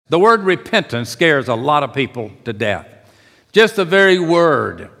The word repentance scares a lot of people to death. Just the very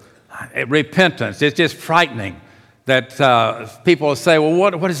word, repentance, it's just frightening that people will say, well,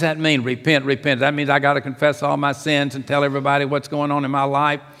 what does that mean, repent? That means I got to confess all my sins and tell everybody what's going on in my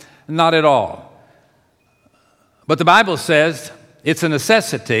life? Not at all. But the Bible says it's a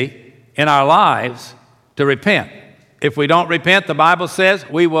necessity in our lives to repent. If we don't repent, the Bible says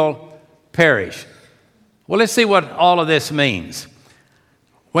we will perish. Well, let's see what all of this means.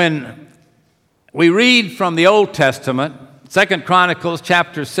 When we read from the Old Testament, 2 Chronicles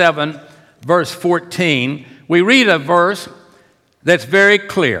chapter 7, verse 14, we read a verse that's very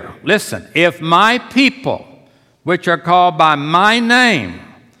clear. Listen, if my people, which are called by my name,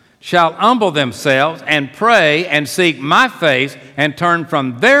 shall humble themselves and pray and seek my face and turn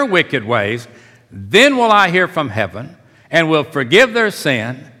from their wicked ways, then will I hear from heaven and will forgive their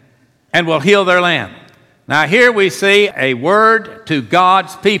sin and will heal their land. Now here we see a word to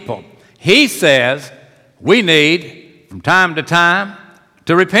God's people. He says we need, from time to time,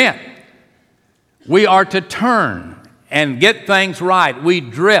 to repent. We are to turn and get things right. We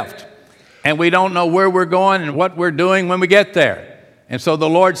drift, and we don't know where we're going and what we're doing when we get there. And so the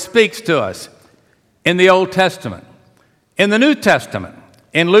Lord speaks to us in the Old Testament. In the New Testament,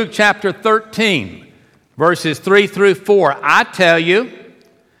 in Luke chapter 13, verses 3 through 4, I tell you,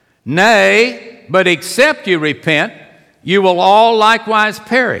 nay, but except you repent, you will all likewise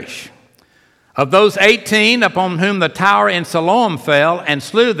perish. Of those 18 upon whom the tower in Siloam fell and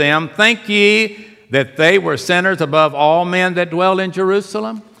slew them, think ye that they were sinners above all men that dwell in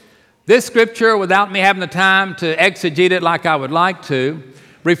Jerusalem? This scripture, without me having the time to exegete it like I would like to,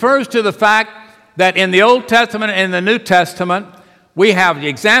 refers to the fact that in the Old Testament and in the New Testament, we have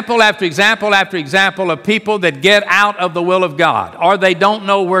example after example after example of people that get out of the will of God, or they don't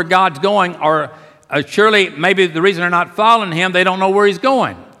know where God's going, or surely maybe the reason they're not following Him, they don't know where He's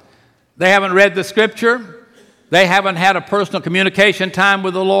going. They haven't read the Scripture. They haven't had a personal communication time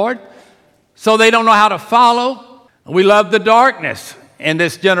with the Lord, so they don't know how to follow. We love the darkness in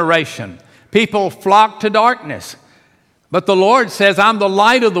this generation. People flock to darkness, but the Lord says, I'm the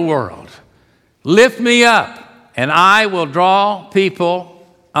light of the world. Lift me up, and I will draw people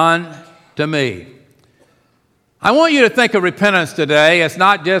unto me. I want you to think of repentance today as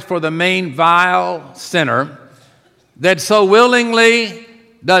not just for the mean, vile sinner that so willingly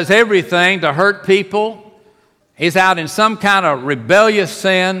does everything to hurt people. He's out in some kind of rebellious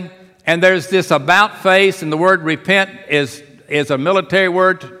sin, and there's this about face, and the word repent is a military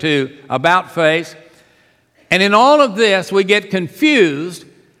word to about face. And in all of this, we get confused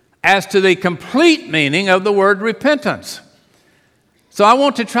as to the complete meaning of the word repentance. So I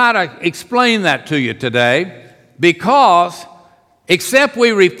want to try to explain that to you today, because except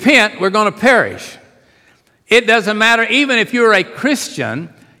we repent, we're going to perish. It doesn't matter, even if you're a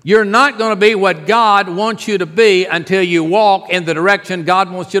Christian, you're not going to be what God wants you to be until you walk in the direction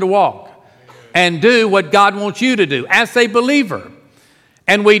God wants you to walk and do what God wants you to do as a believer.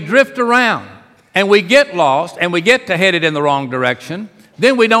 And we drift around and we get lost and we get to headed in the wrong direction.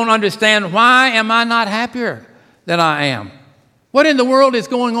 Then we don't understand, why am I not happier than I am? What in the world is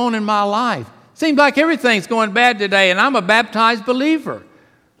going on in my life? Seems like everything's going bad today, and I'm a baptized believer.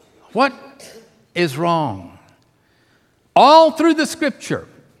 What is wrong? All through the Scripture,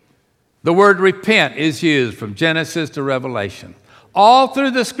 the word repent is used from Genesis to Revelation. All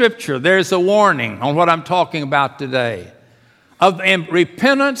through the Scripture, there's a warning on what I'm talking about today.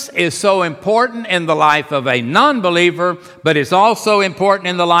 Repentance is so important in the life of a non-believer, but it's also important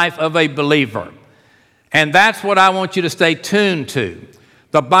in the life of a believer. And that's what I want you to stay tuned to.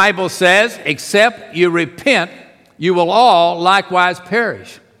 The Bible says, except you repent, you will all likewise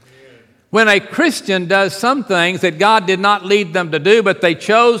perish. When a Christian does some things that God did not lead them to do, but they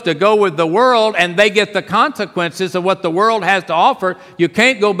chose to go with the world, and they get the consequences of what the world has to offer, you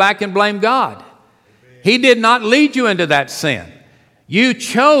can't go back and blame God. He did not lead you into that sin. You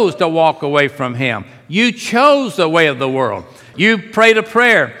chose to walk away from Him. You chose the way of the world. You prayed a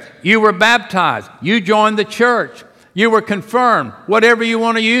prayer. You were baptized. You joined the church. You were confirmed, whatever you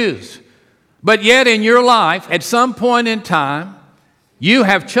want to use. But yet in your life, at some point in time, you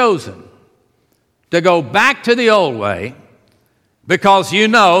have chosen to go back to the old way, because you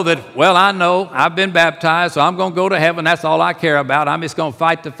know that, well, I know I've been baptized, so I'm going to go to heaven. That's all I care about. I'm just going to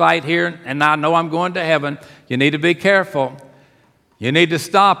fight the fight here, and I know I'm going to heaven. You need to be careful. You need to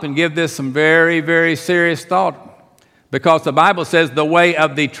stop and give this some very, very serious thought, because the Bible says the way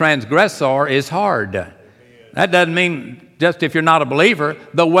of the transgressor is hard. That doesn't mean just if you're not a believer.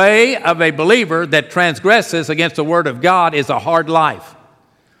 The way of a believer that transgresses against the Word of God is a hard life.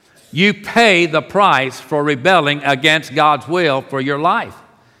 You pay the price for rebelling against God's will for your life.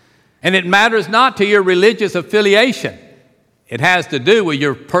 And it matters not to your religious affiliation. It has to do with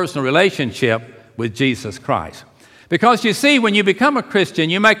your personal relationship with Jesus Christ. Because you see, when you become a Christian,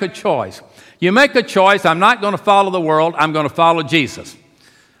 you make a choice. You make a choice, I'm not going to follow the world, I'm going to follow Jesus.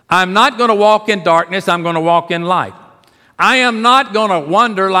 I'm not going to walk in darkness, I'm going to walk in light. I am not going to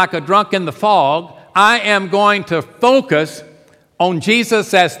wander like a drunk in the fog. I am going to focus on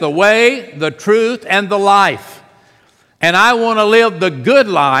Jesus as the way, the truth, and the life. And I want to live the good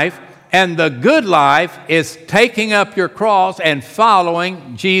life, and the good life is taking up your cross and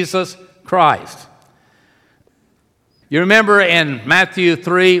following Jesus Christ. You remember in Matthew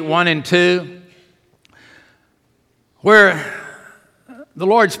 3, 1 and 2, where the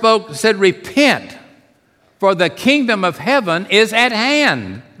Lord spoke and said, repent, for the kingdom of heaven is at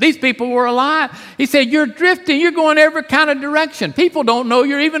hand. These people were alive. He said, you're drifting. You're going every kind of direction. People don't know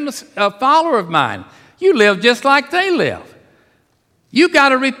you're even a follower of mine. You live just like they live. You got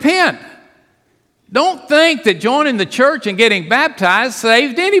to repent. Don't think that joining the church and getting baptized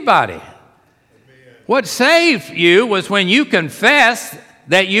saved anybody. Amen. What saved you was when you confessed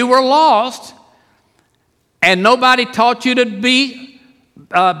that you were lost and nobody taught you to be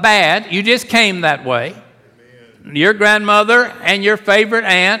bad. You just came that way. Your grandmother and your favorite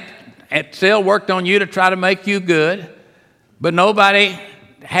aunt still worked on you to try to make you good, but nobody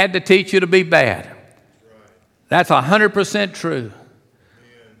had to teach you to be bad. That's 100% true.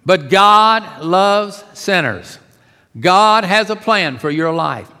 But God loves sinners. God has a plan for your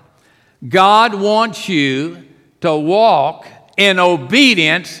life. God wants you to walk in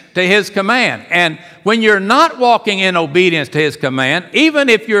obedience to His command. And when you're not walking in obedience to His command, even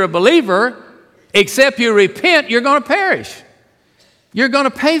if you're a believer, except you repent, you're going to perish. You're going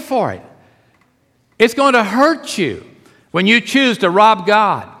to pay for it. It's going to hurt you when you choose to rob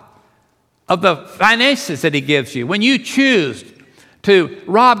God of the finances that He gives you. When you choose to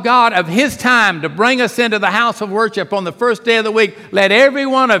rob God of His time to bring us into the house of worship on the first day of the week, let every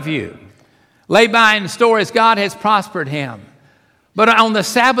one of you lay by and store as God has prospered him. But on the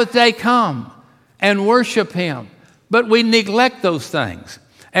Sabbath day, come and worship Him. But we neglect those things,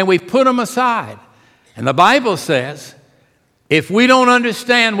 and we put them aside. And the Bible says, if we don't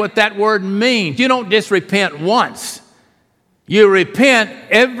understand what that word means, you don't just repent once. You repent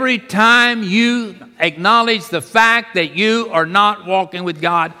every time you acknowledge the fact that you are not walking with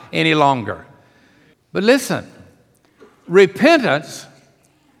God any longer. But listen, repentance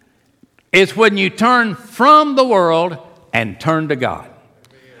is when you turn from the world and turn to God.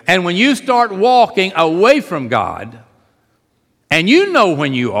 And when you start walking away from God, and you know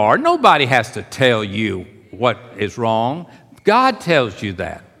when you are, nobody has to tell you what is wrong. God tells you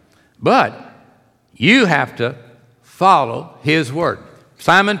that. But you have to follow His word.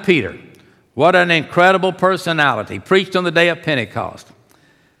 Simon Peter, what an incredible personality, preached on the day of Pentecost.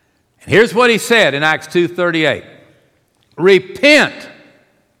 And here's what he said in Acts 2:38. Repent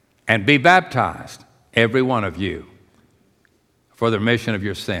and be baptized, every one of you, for the remission of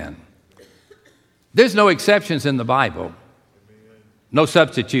your sin. There's no exceptions in the Bible. No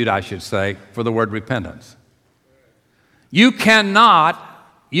substitute, I should say, for the word repentance. You cannot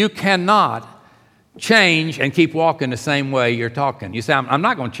change and keep walking the same way you're talking. You say, I'm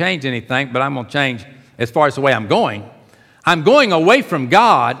not going to change anything, but I'm going to change as far as the way I'm going. I'm going away from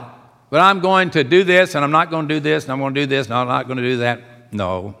God, but I'm going to do this, and I'm not going to do this, and I'm going to do this, and I'm not going to do that.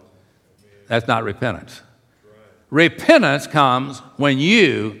 No, that's not repentance. Repentance comes when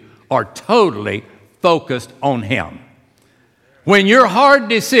you are totally focused on Him. When your hard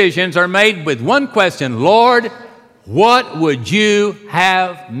decisions are made with one question, Lord, what would you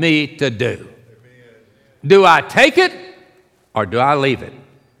have me to do? Do I take it or do I leave it?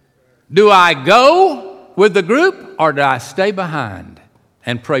 Do I go with the group or do I stay behind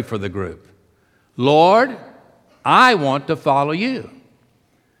and pray for the group? Lord, I want to follow you.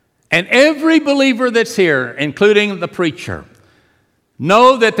 And every believer that's here, including the preacher,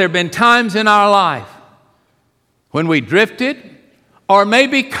 know that there have been times in our life when we drifted or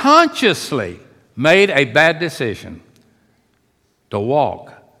maybe consciously made a bad decision to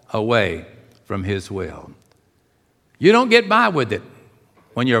walk away from His will. You don't get by with it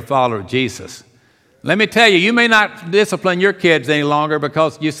when you're a follower of Jesus. Let me tell you, you may not discipline your kids any longer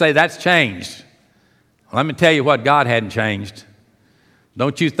because you say that's changed. Let me tell you what God hadn't changed.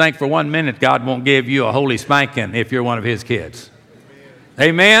 Don't you think for 1 minute God won't give you a holy spanking if you're one of His kids.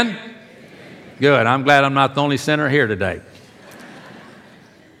 Amen? Amen? Good. I'm glad I'm not the only sinner here today.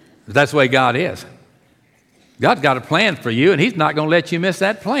 That's the way God is. God's got a plan for you, and He's not going to let you miss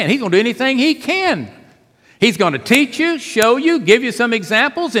that plan. He's going to do anything He can. He's going to teach you, show you, give you some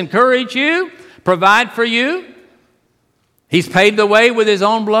examples, encourage you, provide for you. He's paid the way with his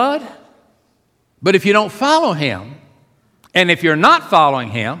own blood. But if you don't follow him, and if you're not following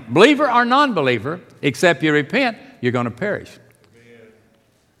him, believer or non-believer, except you repent, you're going to perish.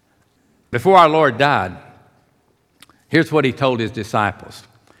 Before our Lord died, here's what he told his disciples.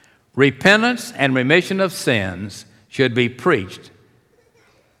 Repentance and remission of sins should be preached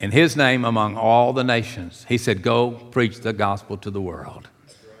in his name among all the nations. He said, go preach the gospel to the world.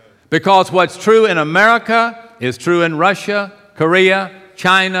 Because what's true in America is true in Russia, Korea,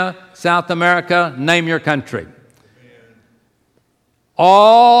 China, South America, name your country.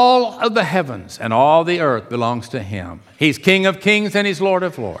 All of the heavens and all the earth belongs to him. He's King of kings and he's Lord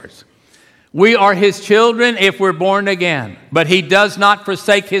of lords. We are his children if we're born again, but he does not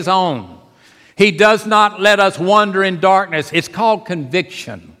forsake his own. He does not let us wander in darkness. It's called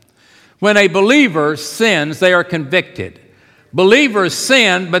conviction. When a believer sins, they are convicted. Believers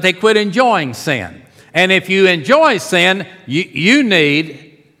sin, but they quit enjoying sin. And if you enjoy sin, you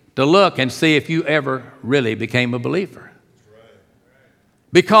need to look and see if you ever really became a believer.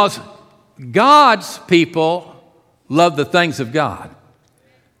 Because God's people love the things of God.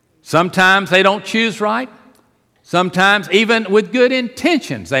 Sometimes they don't choose right. Sometimes, even with good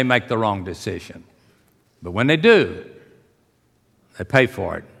intentions, they make the wrong decision. But when they do, they pay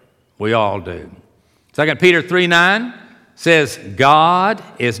for it. We all do. 2 Peter 3:9 says, God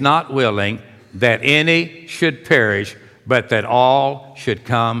is not willing that any should perish, but that all should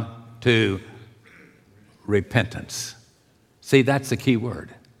come to repentance. See, that's the key word.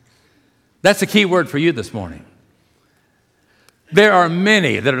 That's the key word for you this morning. There are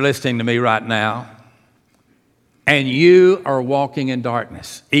many that are listening to me right now, and you are walking in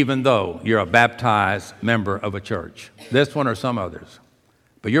darkness, even though you're a baptized member of a church. This one or some others.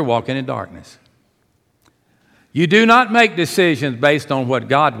 But you're walking in darkness. You do not make decisions based on what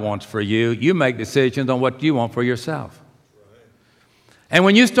God wants for you. You make decisions on what you want for yourself. And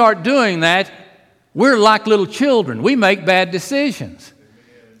when you start doing that, we're like little children. We make bad decisions.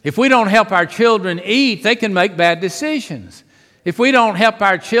 If we don't help our children eat, they can make bad decisions. If we don't help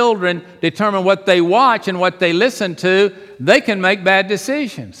our children determine what they watch and what they listen to, they can make bad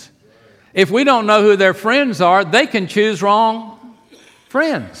decisions. If we don't know who their friends are, they can choose wrong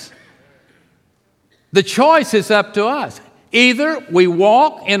friends. The choice is up to us. Either we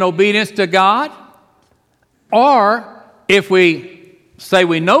walk in obedience to God, or if we say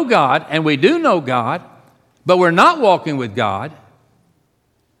we know God, and we do know God, but we're not walking with God,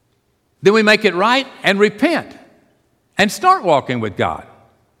 then we make it right and repent and start walking with God.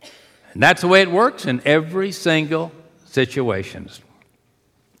 And that's the way it works in every single situation.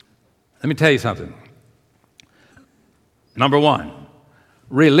 Let me tell you something. Number one,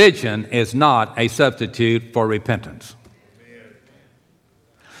 religion is not a substitute for repentance.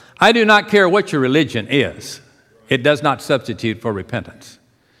 I do not care what your religion is. It does not substitute for repentance.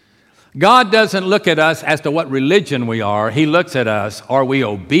 God doesn't look at us as to what religion we are. He looks at us, are we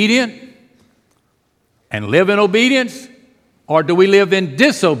obedient and live in obedience, or do we live in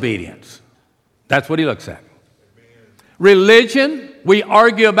disobedience? That's what he looks at. Religion, we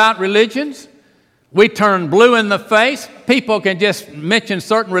argue about religions. We turn blue in the face. People can just mention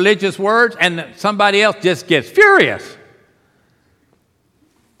certain religious words and somebody else just gets furious.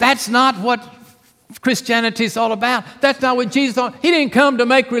 That's not what Christianity is all about. That's not what Jesus thought. He didn't come to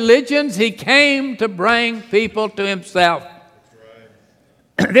make religions. He came to bring people to himself.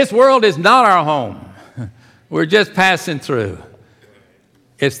 Right. This world is not our home. We're just passing through.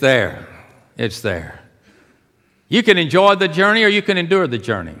 It's there. It's there. You can enjoy the journey or you can endure the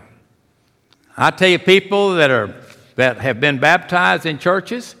journey. I tell you, people that have been baptized in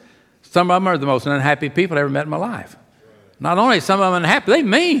churches, some of them are the most unhappy people I ever met in my life. Not only some of them unhappy, they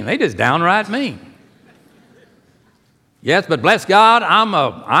mean. They just downright mean. Yes, but bless God,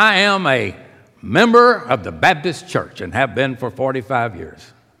 I am a member of the Baptist Church and have been for 45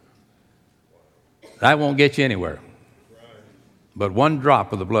 years. That won't get you anywhere. But one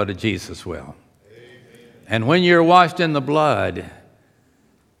drop of the blood of Jesus will. And when you're washed in the blood,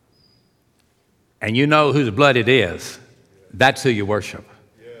 and you know whose blood it is, that's who you worship.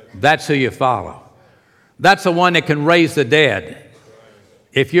 That's who you follow. That's the one that can raise the dead.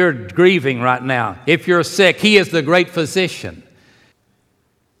 If you're grieving right now, if you're sick, he is the great physician.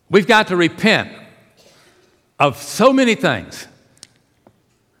 We've got to repent of so many things.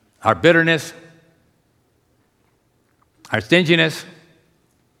 Our bitterness, our stinginess,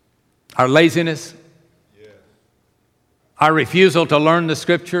 our laziness, our refusal to learn the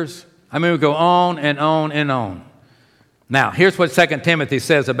Scriptures. I mean, we go on and on and on. Now, here's what 2 Timothy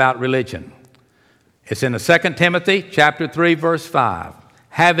says about religion. It's in the 2 Timothy chapter 3, verse 5.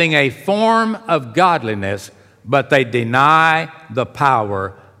 Having a form of godliness, but they deny the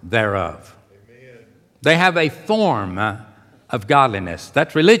power thereof. Amen. They have a form of godliness.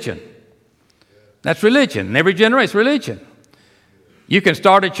 That's religion. That's religion. In every generation, religion. You can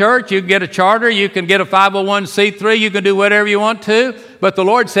start a church, you can get a charter, you can get a 501c3, you can do whatever you want to, but the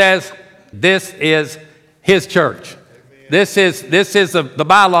Lord says, this is His church. This is the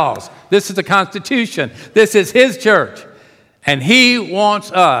bylaws. This is the Constitution. This is His church. And He wants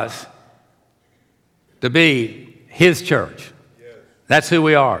us to be His church. That's who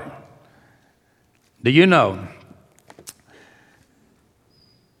we are. Do you know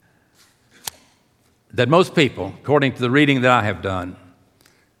that most people, according to the reading that I have done,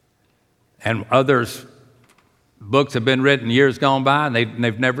 and others, books have been written years gone by, and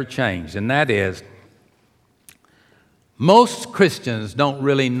they've never changed, and that is, most Christians don't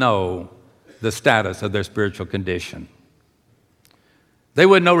really know the status of their spiritual condition. They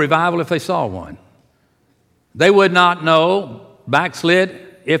wouldn't know revival if they saw one. They would not know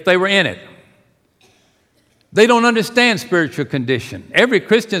backslid if they were in it. They don't understand spiritual condition. Every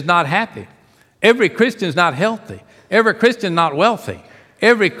Christian is not happy. Every Christian is not healthy. Every Christian is not wealthy.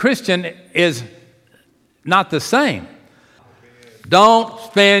 Every Christian is not the same. Don't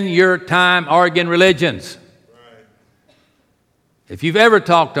spend your time arguing religions. If you've ever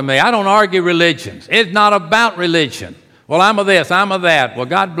talked to me, I don't argue religions. It's not about religion. Well, I'm of this, I'm of that. Well,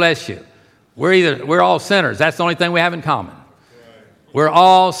 God bless you. We're all sinners. That's the only thing we have in common. We're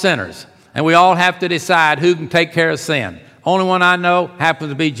all sinners. And we all have to decide who can take care of sin. Only one I know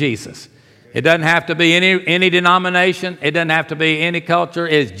happens to be Jesus. It doesn't have to be any denomination. It doesn't have to be any culture.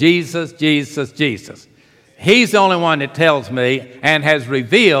 It's Jesus, Jesus, Jesus. He's the only one that tells me and has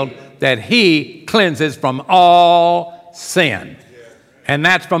revealed that He cleanses from all sin. And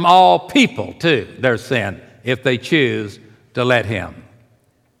that's from all people, too, their sin, if they choose to let Him.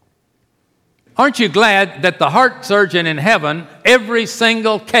 Aren't you glad that the heart surgeon in heaven, every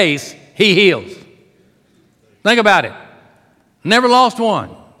single case, he heals? Think about it. Never lost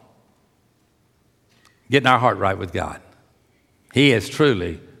one. Getting our heart right with God. He is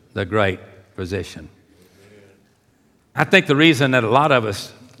truly the great physician. I think the reason that a lot of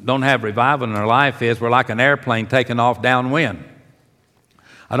us don't have revival in our life is we're like an airplane taking off downwind.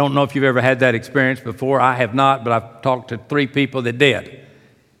 I don't know if you've ever had that experience before. I have not, but I've talked to 3 people that did.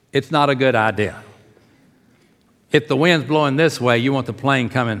 It's not a good idea. If the wind's blowing this way, you want the plane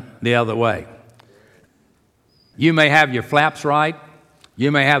coming the other way. You may have your flaps right.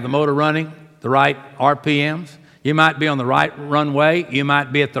 You may have the motor running, the right RPMs. You might be on the right runway. You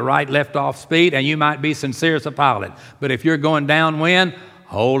might be at the right left-off speed, and you might be sincere as a pilot. But if you're going downwind,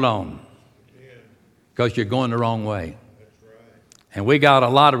 hold on, because you're going the wrong way. And we got a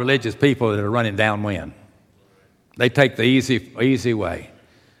lot of religious people that are running downwind. They take the easy way.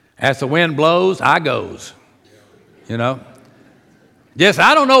 As the wind blows, I goes. You know? Yes,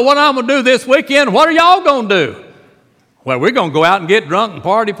 I don't know what I'm going to do this weekend. What are y'all going to do? Well, we're going to go out and get drunk and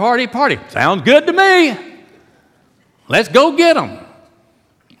party. Sounds good to me. Let's go get them.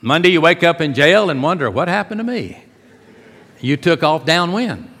 Monday you wake up in jail and wonder, what happened to me? You took off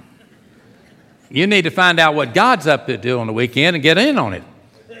downwind. You need to find out what God's up to do on the weekend and get in on it.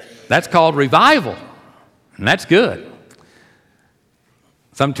 That's called revival, and that's good.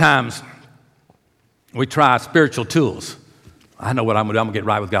 Sometimes we try spiritual tools. I know what I'm going to do. I'm going to get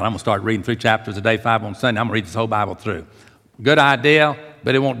right with God. I'm going to start reading 3 chapters a day, 5 on Sunday. I'm going to read this whole Bible through. Good idea,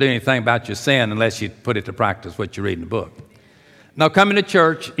 but it won't do anything about your sin unless you put it to practice what you read in the book. Now, coming to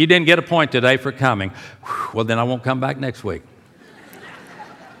church, you didn't get a point today for coming. Well, then I won't come back next week.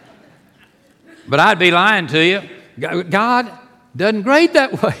 But I'd be lying to you. God doesn't grade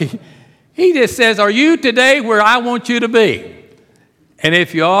that way. He just says, are you today where I want you to be? And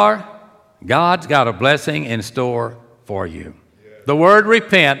if you are, God's got a blessing in store for you. The word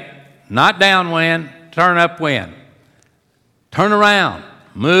repent, not downwind, turn upwind. Turn around.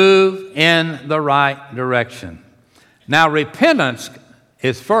 Move in the right direction. Now, repentance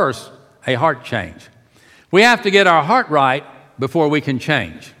is first a heart change. We have to get our heart right before we can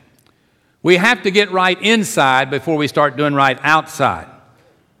change. We have to get right inside before we start doing right outside.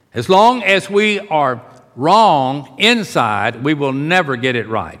 As long as we are wrong inside, we will never get it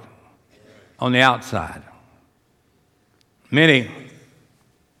right on the outside. Many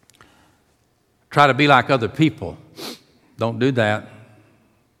try to be like other people. Don't do that.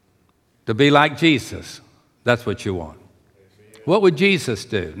 To be like Jesus, that's what you want. What would Jesus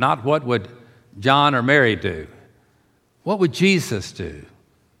do? Not what would John or Mary do. What would Jesus do?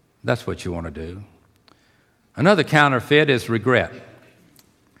 That's what you want to do. Another counterfeit is regret.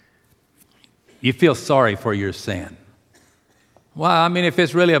 You feel sorry for your sin. Well, I mean, if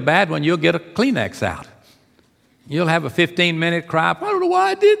it's really a bad one, you'll get a Kleenex out. You'll have a 15-minute cry. I don't know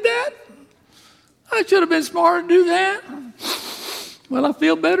why I did that. I should have been smart to do that. Well, I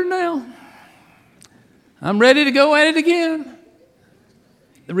feel better now. I'm ready to go at it again.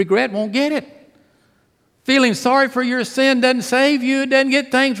 The regret won't get it. Feeling sorry for your sin doesn't save you. It doesn't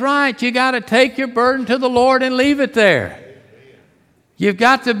get things right. You got to take your burden to the Lord and leave it there. You've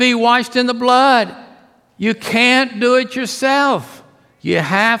got to be washed in the blood. You can't do it yourself. You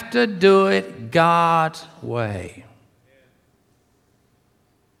have to do it God's way.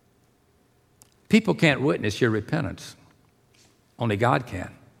 People can't witness your repentance. Only God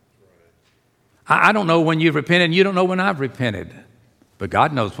can. I don't know when you've repented, and you don't know when I've repented. But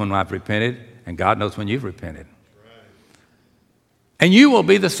God knows when I've repented, and God knows when you've repented. And you will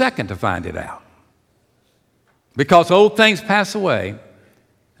be the second to find it out. Because old things pass away,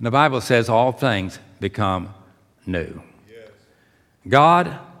 and the Bible says all things become new. Yes.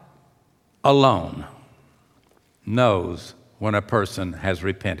 God alone knows when a person has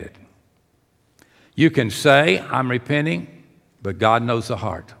repented. You can say, I'm repenting, but God knows the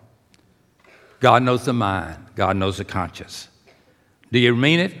heart. God knows the mind. God knows the conscience. Do you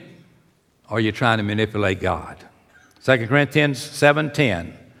mean it, or are you trying to manipulate God? 2 Corinthians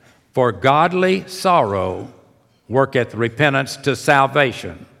 7:10, for godly sorrow worketh repentance to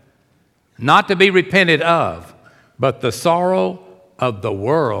salvation, not to be repented of, but the sorrow of the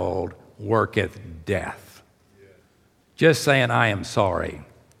world worketh death. Just saying, I am sorry,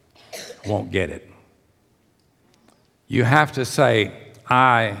 won't get it. You have to say,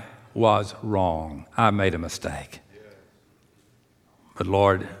 I was wrong. I made a mistake. But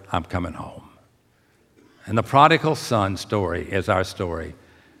Lord, I'm coming home. And the prodigal son story is our story,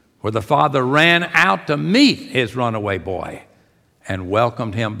 where the father ran out to meet his runaway boy and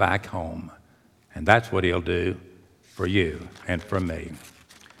welcomed him back home. And that's what he'll do for you and for me.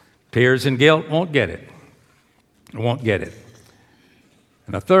 Tears and guilt won't get it. Won't get it.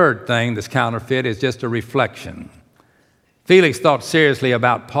 And the third thing that's counterfeit is just a reflection. Felix thought seriously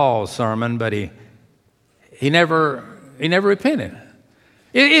about Paul's sermon, but he never repented.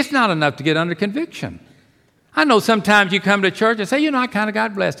 It's not enough to get under conviction. I know sometimes you come to church and say, I kind of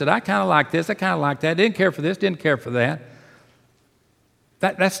got blessed. I kind of like this. I kind of like that. Didn't care for this. Didn't care for that.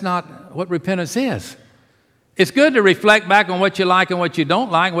 That's not what repentance is. It's good to reflect back on what you like and what you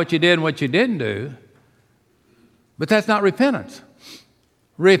don't like, what you did and what you didn't do. But that's not repentance.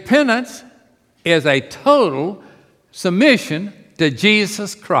 Repentance is a total submission to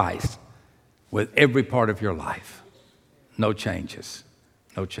Jesus Christ with every part of your life. No changes.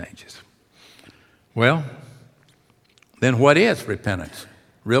 No changes. Well, then what is repentance?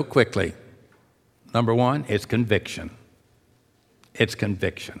 Real quickly. Number one, it's conviction. It's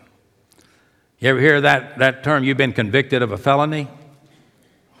conviction. You ever hear that term, you've been convicted of a felony?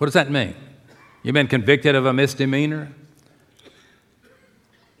 What does that mean? You've been convicted of a misdemeanor?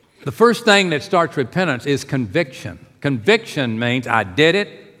 The first thing that starts repentance is conviction. Conviction means I did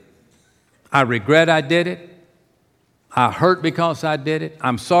it. I regret I did it. I hurt because I did it.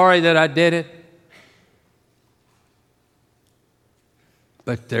 I'm sorry that I did it.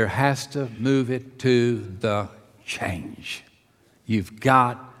 But there has to move it to the change. You've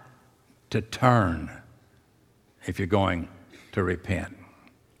got to turn if you're going to repent.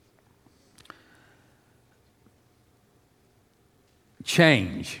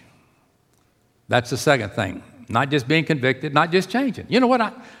 Change. That's the second thing. Not just being convicted, not just changing. You know what?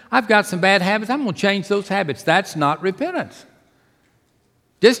 I've got some bad habits. I'm going to change those habits. That's not repentance.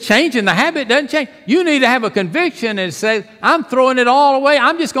 Just changing the habit doesn't change. You need to have a conviction and say, I'm throwing it all away.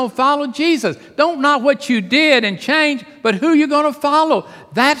 I'm just going to follow Jesus. Don't not what you did and change, but who you're going to follow.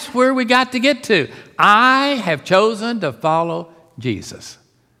 That's where we got to get to. I have chosen to follow Jesus.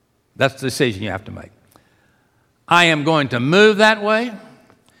 That's the decision you have to make. I am going to move that way.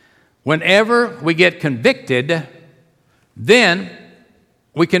 Whenever we get convicted, then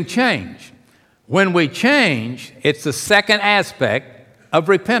we can change. When we change, it's the second aspect of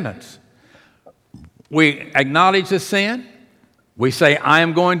repentance. We acknowledge the sin, we say, I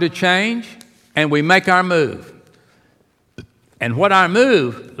am going to change, and we make our move. And what our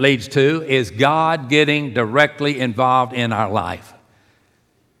move leads to is God getting directly involved in our life.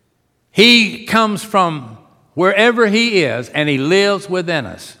 He comes from wherever He is, and He lives within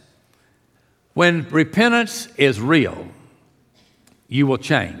us. When repentance is real, you will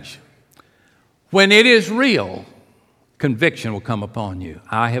change. When it is real, conviction will come upon you.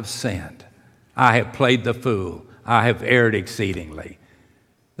 I have sinned. I have played the fool. I have erred exceedingly.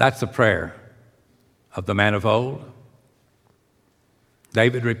 That's the prayer of the man of old.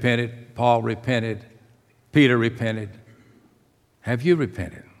 David repented. Paul repented. Peter repented. Have you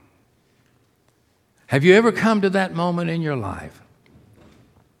repented? Have you ever come to that moment in your life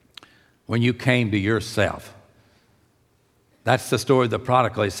when you came to yourself? That's the story of the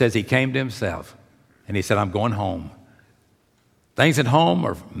prodigal. It says he came to himself and he said, I'm going home. Things at home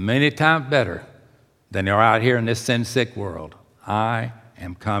are many times better than they are out here in this sin-sick world. I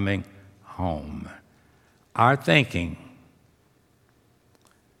am coming home. Our thinking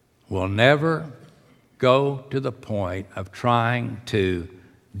will never go to the point of trying to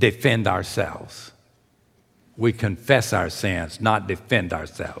defend ourselves. We confess our sins, not defend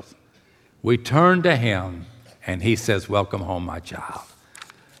ourselves. We turn to him, and he says, welcome home, my child.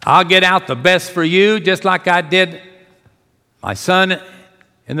 I'll get out the best for you, just like I did my son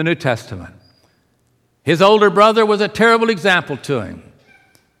in the New Testament. His older brother was a terrible example to him,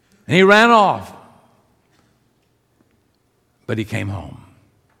 and he ran off. But he came home.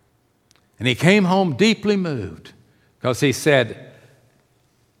 And he came home deeply moved because he said,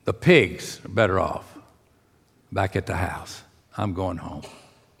 the pigs are better off back at the house. I'm going home.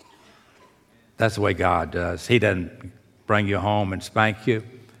 That's the way God does. He doesn't bring you home and spank you.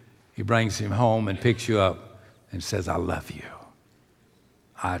 He brings him home and picks you up and says, I love you.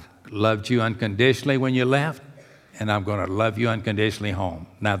 I loved you unconditionally when you left, and I'm going to love you unconditionally home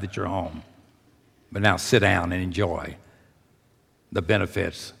now that you're home. But now sit down and enjoy the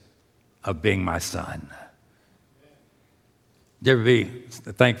benefits of being my son. Did you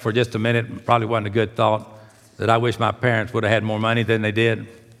ever think for just a minute, probably wasn't a good thought, that I wish my parents would have had more money than they did?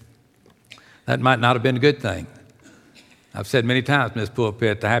 That might not have been a good thing. I've said many times in this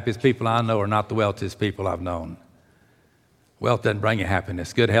pulpit, the happiest people I know are not the wealthiest people I've known. Wealth doesn't bring you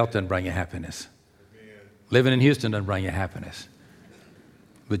happiness. Good health doesn't bring you happiness. Amen. Living in Houston doesn't bring you happiness.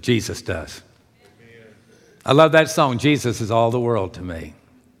 But Jesus does. Amen. I love that song, Jesus is all the world to me.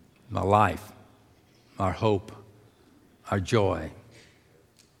 My life, our hope, our joy.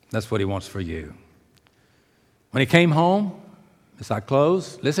 That's what he wants for you. When he came home, as I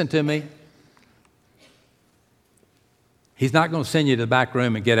close, listen to me. He's not going to send you to the back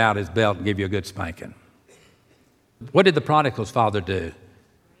room and get out his belt and give you a good spanking. What did the prodigal's father do?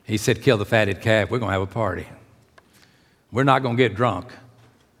 He said, kill the fatted calf. We're going to have a party. We're not going to get drunk.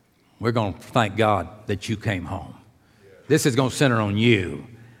 We're going to thank God that you came home. This is going to center on you.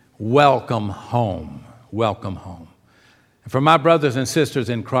 Welcome home. Welcome home. And for my brothers and sisters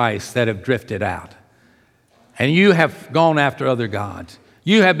in Christ that have drifted out, and you have gone after other gods,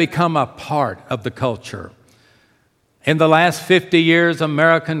 you have become a part of the culture. In the last 50 years,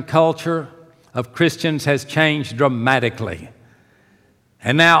 American culture of Christians has changed dramatically.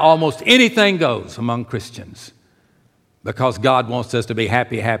 And now almost anything goes among Christians because God wants us to be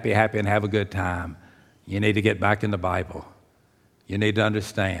happy, happy, happy, and have a good time. You need to get back in the Bible. You need to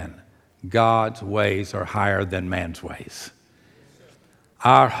understand God's ways are higher than man's ways.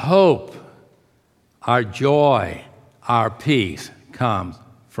 Our hope, our joy, our peace comes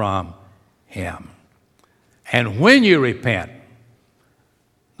from him. And when you repent,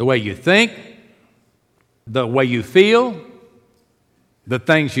 the way you think, the way you feel, the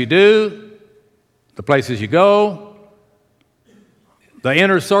things you do, the places you go, the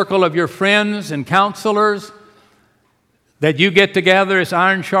inner circle of your friends and counselors that you get together as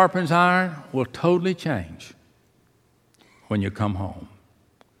iron sharpens iron will totally change when you come home.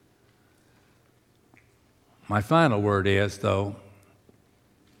 My final word is, though,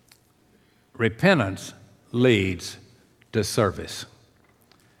 repentance leads to service.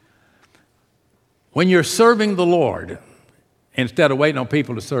 When you're serving the Lord, instead of waiting on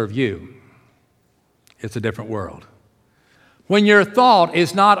people to serve you, it's a different world. When your thought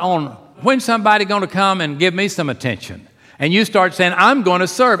is not on when somebody's going to come and give me some attention, and you start saying, I'm going to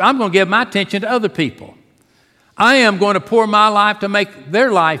serve, I'm going to give my attention to other people. I am going to pour my life to make their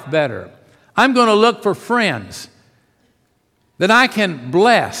life better. I'm going to look for friends that I can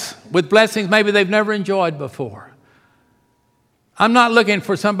bless with blessings maybe they've never enjoyed before. I'm not looking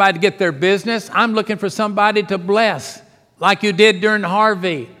for somebody to get their business. I'm looking for somebody to bless, like you did during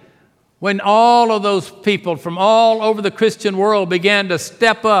Harvey, when all of those people from all over the Christian world began to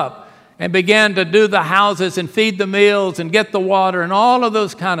step up and began to do the houses and feed the meals and get the water and all of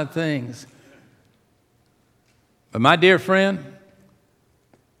those kind of things. But my dear friend,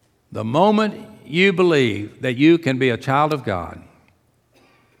 the moment you believe that you can be a child of God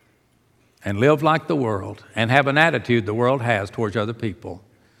and live like the world and have an attitude the world has towards other people,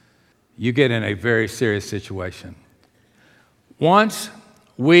 you get in a very serious situation. Once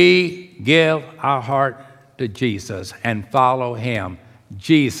we give our heart to Jesus and follow him,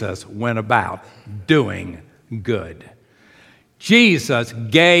 Jesus went about doing good. Jesus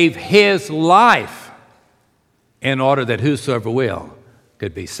gave his life in order that whosoever will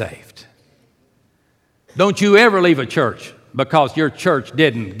could be saved. Don't you ever leave a church because your church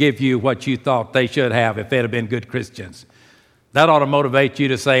didn't give you what you thought they should have if they'd have been good Christians. That ought to motivate you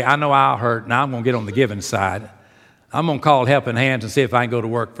to say, I know I'll hurt, now I'm going to get on the giving side. I'm going to call Helping Hands and see if I can go to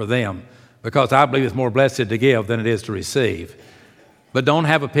work for them, because I believe it's more blessed to give than it is to receive. But don't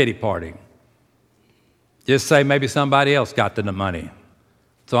have a pity party. Just say maybe somebody else got the money,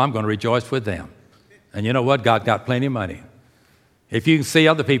 so I'm going to rejoice with them. And you know what? God got plenty of money. If you can see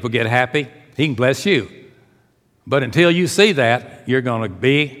other people get happy, He can bless you. But until you see that, you're going to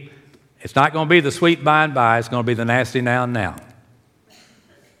be, it's not going to be the sweet by and by, it's going to be the nasty now and now.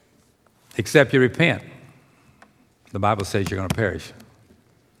 Except you repent. The Bible says you're going to perish.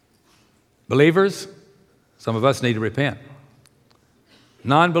 Believers, some of us need to repent.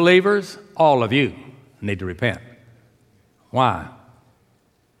 Non-believers, all of you need to repent. Why?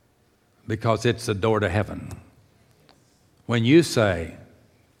 Because it's the door to heaven. When you say,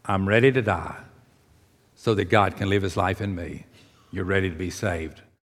 I'm ready to die so that God can live His life in me, you're ready to be saved.